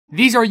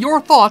These are your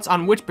thoughts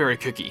on Witchberry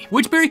Cookie.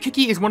 Witchberry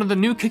Cookie is one of the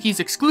new cookies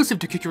exclusive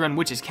to Cookie Run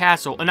Witch's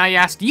Castle, and I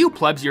asked you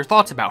plebs your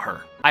thoughts about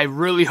her. I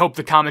really hope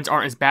the comments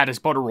aren't as bad as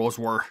Butter Rolls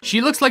were. She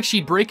looks like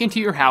she'd break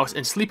into your house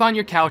and sleep on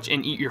your couch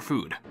and eat your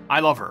food. I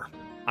love her.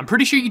 I'm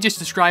pretty sure you just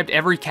described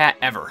every cat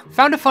ever.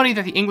 Found it funny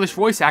that the English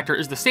voice actor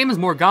is the same as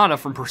Morgana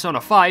from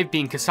Persona 5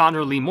 being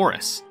Cassandra Lee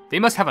Morris. They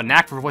must have a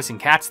knack for voicing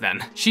cats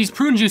then. She's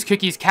Prune Juice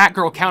Cookie's cat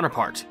girl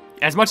counterpart.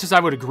 As much as I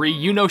would agree,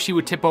 you know she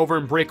would tip over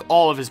and break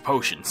all of his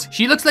potions.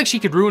 She looks like she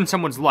could ruin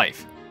someone's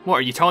life. What,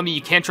 are you telling me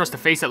you can't trust a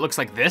face that looks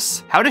like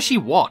this? How does she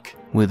walk?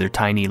 With her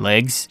tiny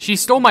legs? She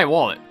stole my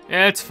wallet.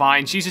 It's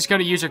fine, she's just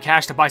gonna use her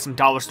cash to buy some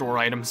dollar store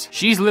items.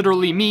 She's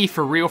literally me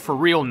for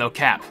real, no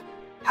cap.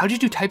 How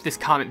did you type this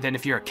comment then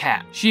if you're a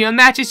cat? She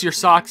unmatches your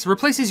socks,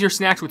 replaces your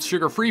snacks with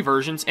sugar-free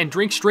versions, and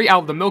drinks straight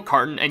out of the milk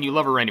carton, and you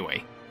love her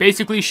anyway.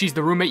 Basically, she's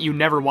the roommate you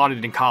never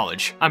wanted in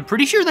college. I'm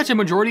pretty sure that's a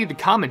majority of the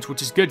comments,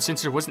 which is good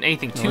since there wasn't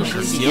anything too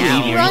crazy.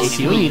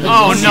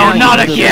 Oh no, not again!